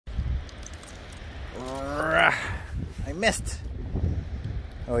I missed.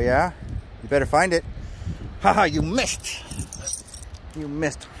 Oh yeah? You better find it. Haha, you missed. You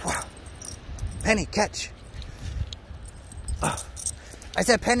missed. Penny, catch. Oh, I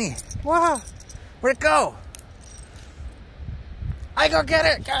said Penny. Wow. Where'd it go? I go get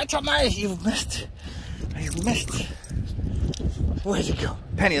it. Catch on my. You missed. You missed. Where'd it go?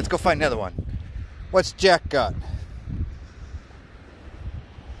 Penny, let's go find another one. What's Jack got?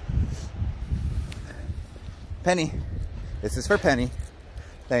 Penny. This is for Penny.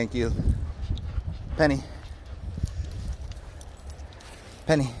 Thank you. Penny.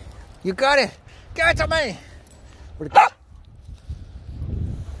 Penny. You got it. Catch on me. Where'd it go?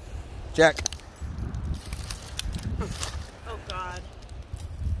 Jack. Oh God.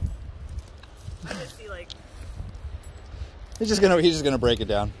 I just see like. He's just gonna break it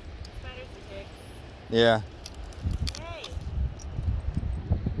down. Yeah. Hey.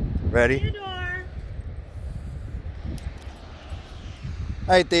 Ready? Theodore.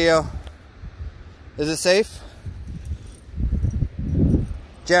 All right, Theo. Is it safe?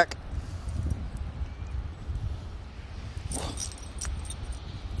 Jack.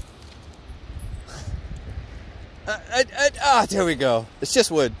 There we go. It's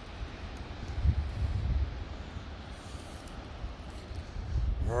just wood.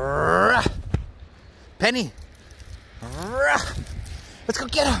 Penny. Let's go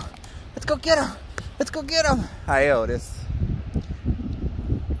get him. Let's go get him. Let's go get him. Hi, Otis.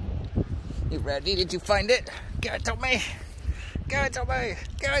 You ready? Did you find it? Give it to me. Give it to me.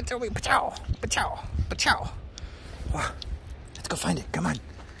 Give it to me. Pachow. Pachow. Pachow. Let's go find it. Come on.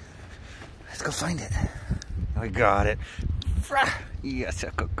 Let's go find it. We got it. Yes,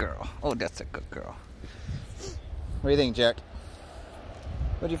 a good girl. Oh, that's a good girl. What do you think, Jack?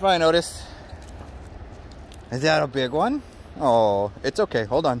 What'd you find, Otis? Is that a big one? Oh, it's okay.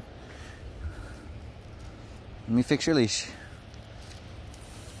 Hold on. Let me fix your leash.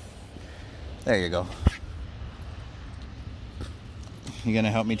 There you go. You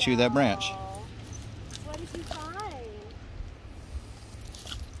gonna help me chew that branch? What did you find?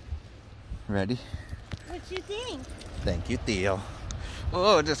 Ready? What you think? Thank you, Theo.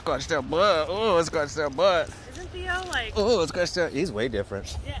 Oh, it just scratched that butt. Oh, it scratched that butt. Isn't Theo like... Oh, it scratched that. He's way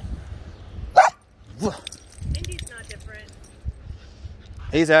different. Yeah. Indy's not different.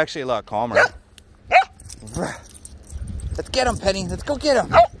 He's actually a lot calmer. Let's get him, Penny. Let's go get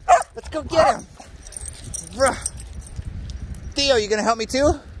him. Let's go get him. Theo, you gonna help me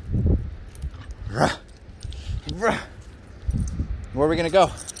too? Where are we gonna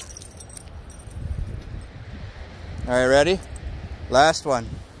go? All right, ready? Last one.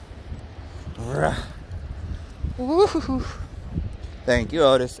 Thank you,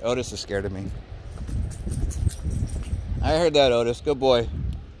 Otis. Otis is scared of me. I heard that, Otis. Good boy.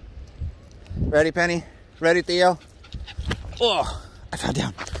 Ready, Penny? Ready, Theo? Oh, I fell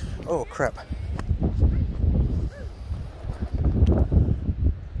down. Oh, crap.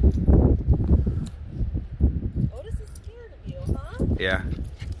 Otis is scared of you, huh? Yeah.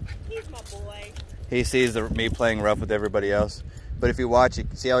 He's my boy. He sees me playing rough with everybody else. But if you watch, you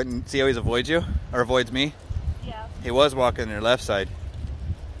see how he avoids you? Or avoids me? Yeah. He was walking on your left side.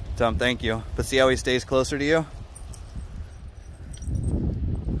 Tell him thank you. But see how he stays closer to you?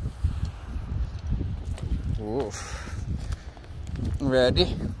 Oof.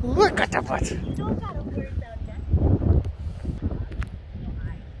 Ready? Look at the butt. You don't gotta wear that.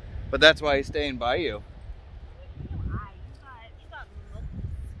 But that's why he's staying by you.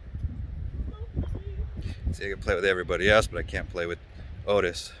 See, I can play with everybody else, but I can't play with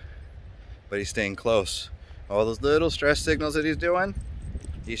Otis. But he's staying close. All those little stress signals that he's doing,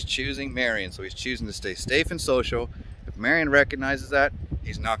 he's choosing Marion. So he's choosing to stay safe and social. If Marion recognizes that,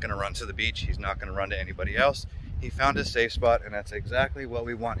 he's not going to run to the beach. He's not going to run to anybody else. He found his safe spot, and that's exactly what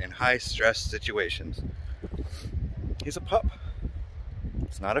we want in high stress situations. He's a pup.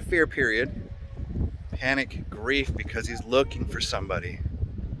 It's not a fear period. Panic, grief, because he's looking for somebody.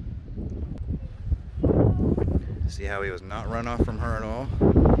 See how he was not run off from her at all?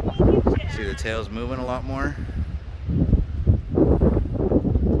 See the tail's moving a lot more?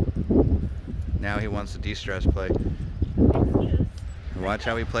 Now he wants to de-stress play. Watch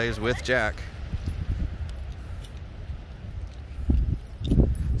how he plays with Jack.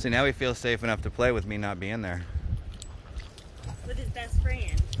 See, now he feels safe enough to play with me not being there. With his best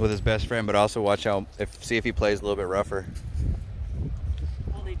friend. With his best friend, but also watch how, see if he plays a little bit rougher.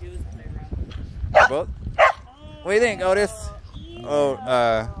 All they do is play rough. Both? What do you think, Otis? Ew.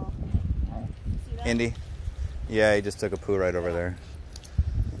 Oh, Indy. Yeah, he just took a poo right over there.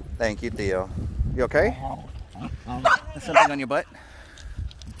 Thank you, Theo. You okay? There's something on your butt?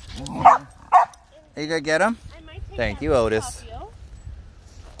 Are you gonna get him? I might take Thank that you, Otis. off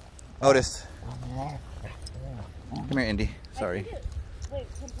you. Otis. Come here, Indy. Sorry. Wait,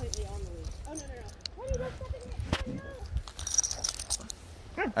 completely on the leash. Oh, no. What are you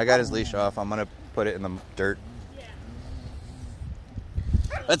doing? I got his leash off. I'm gonna put it in the dirt. Yeah.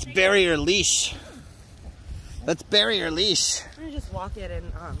 Let's bury your leash. Let's bury your leash. I'm gonna just walk it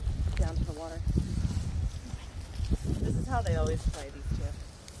in down to the water. This is how they always play, these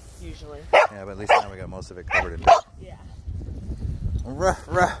two. Usually. Yeah, but at least now we got most of it covered in dirt. Yeah. Ruh,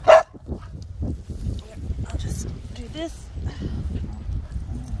 ruh. I'll just do this.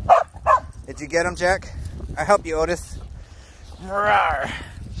 Did you get him, Jack? I help you, Otis. Rawr.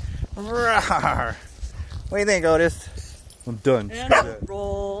 Rawr. What do you think, Otis? I'm done. And I'll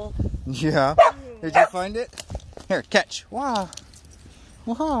roll. Yeah. Did you find it? Here, catch. Wow.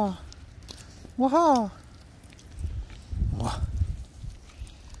 Wow. Wow. Wow.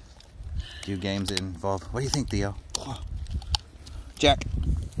 Few games that involve. What do you think, Theo? Wow. Jack.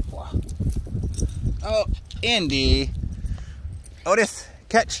 Wow. Oh, Indy. Otis,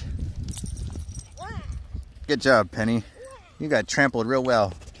 catch. Good job, Penny. You got trampled real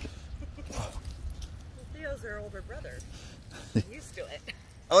well. Theo's her older brother. He's used to it.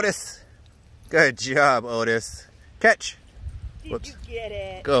 Otis. Good job, Otis. Catch. Did Whoops. you get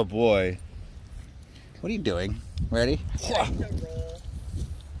it? Good boy. What are you doing? Ready? Trying to roll.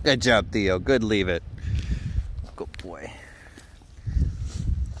 Good job, Theo. Good leave it. Good boy.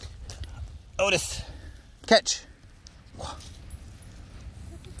 Otis. Catch.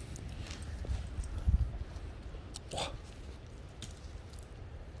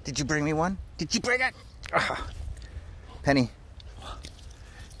 Did you bring me one? Did you bring it? Ah. Penny.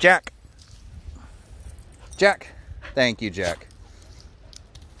 Jack. Jack. Thank you, Jack.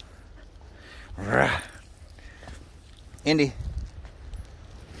 Rah. Indy.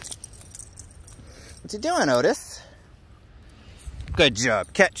 What's he doing, Otis? Good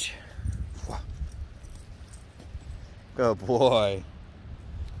job. Catch. Good boy.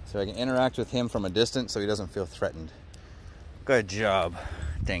 So I can interact with him from a distance so he doesn't feel threatened. Good job.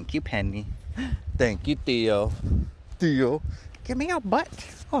 Thank you, Penny. Thank you, Theo. Theo, give me your butt.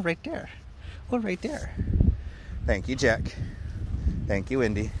 Oh, right there. Oh, right there. Thank you, Jack. Thank you,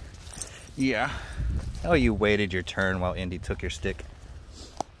 Indy. Yeah. Oh, you waited your turn while Indy took your stick.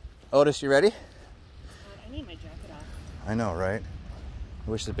 Otis, you ready? I need my jacket off. I know, right? I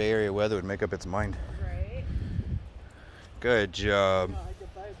wish the Bay Area weather would make up its mind. Right? Good job.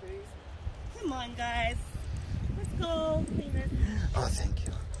 Goodbye, babe. Come on, guys. Let's go clean this. Oh, thank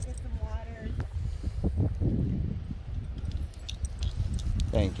you. Get some water.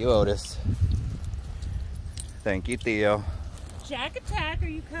 Thank you, Otis. Thank you, Theo. Jack Attack, are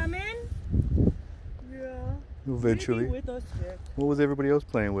you coming? Yeah. Eventually. With us, Jack. What was everybody else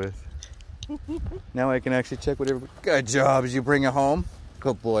playing with? Now I can actually check what everybody... Good job. Did you bring it home?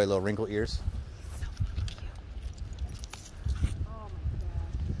 Good boy, little wrinkle ears. Oh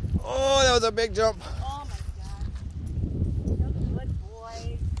my god. Oh, that was a big jump. Oh my god. Good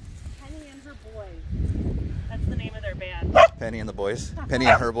boy. Penny and her boys. That's the name of their band. Penny and the boys. Penny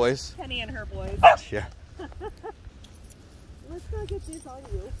and her boys. Penny and her boys. Yeah. Let's go get this on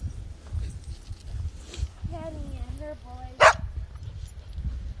you. Penny and her boys.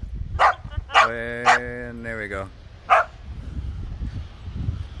 And there we go.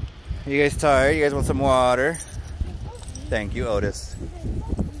 You guys tired? You guys want some water? Thank you, Otis.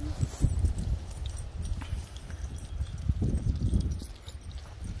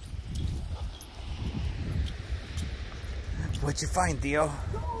 What'd you find, Theo?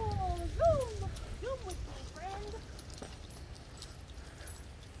 Zoom with me, friend.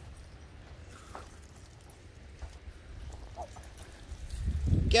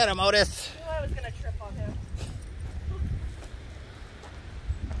 Get him, Otis. I knew I was gonna trip on him.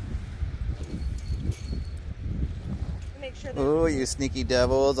 Make sure that Oh, you sneaky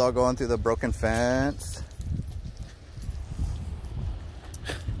devils, all going through the broken fence.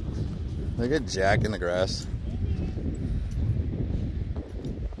 Look at Jack in the grass.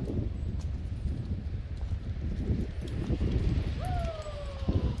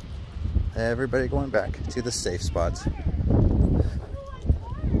 Everybody going back to the safe spots.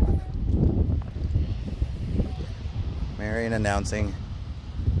 Marion announcing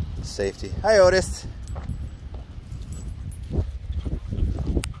safety. Hi, Otis.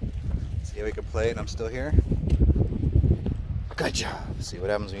 See how we can play and I'm still here? Good job. See what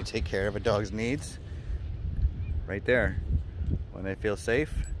happens when you take care of a dog's needs. Right there. When they feel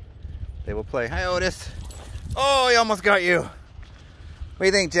safe, they will play. Hi, Otis. Oh, he almost got you. What do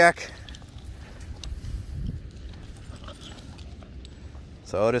you think, Jack?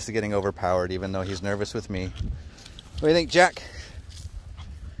 So Otis is getting overpowered even though he's nervous with me. What do you think, Jack?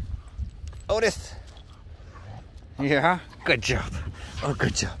 Otis? Yeah? Good job. Oh,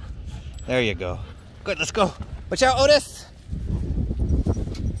 good job. There you go. Good, let's go. Watch out, Otis!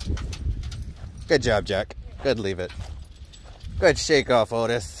 Good job, Jack. Good, leave it. Good shake off,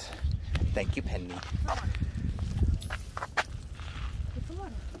 Otis. Thank you, Penny.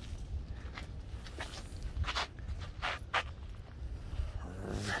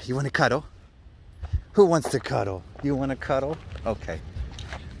 You want to cuddle? Who wants to cuddle? You want to cuddle? Okay.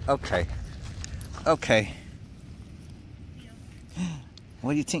 Okay. Okay.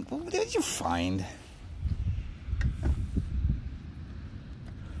 What do you think? What did you find?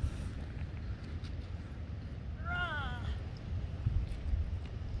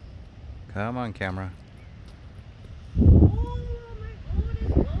 Come on, camera. Oh, my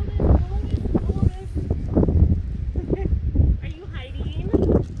Otis. Are you hiding?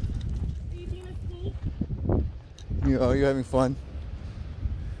 Are you being a sneak? Oh, you having fun?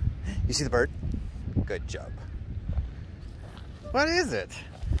 You see the bird? Good job. What is it?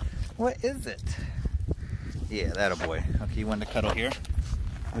 What is it? Yeah, that a boy. Okay, you want to cuddle here?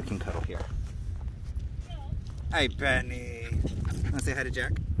 We can cuddle here. Hi, Penny. Want to say hi to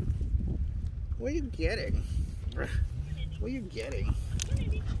Jack? What are you getting? What are you getting?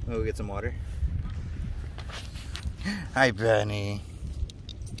 Oh, we'll get some water. Hi, Penny.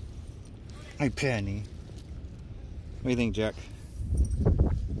 Hi, Penny. What do you think, Jack?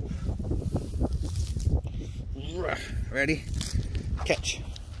 Ready? Catch.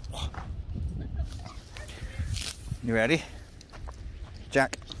 You ready?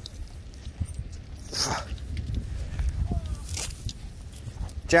 Jack.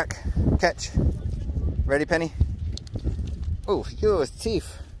 Jack, catch. Ready, Penny? Oh, you have his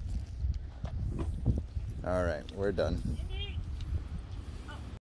teeth. All right, we're done.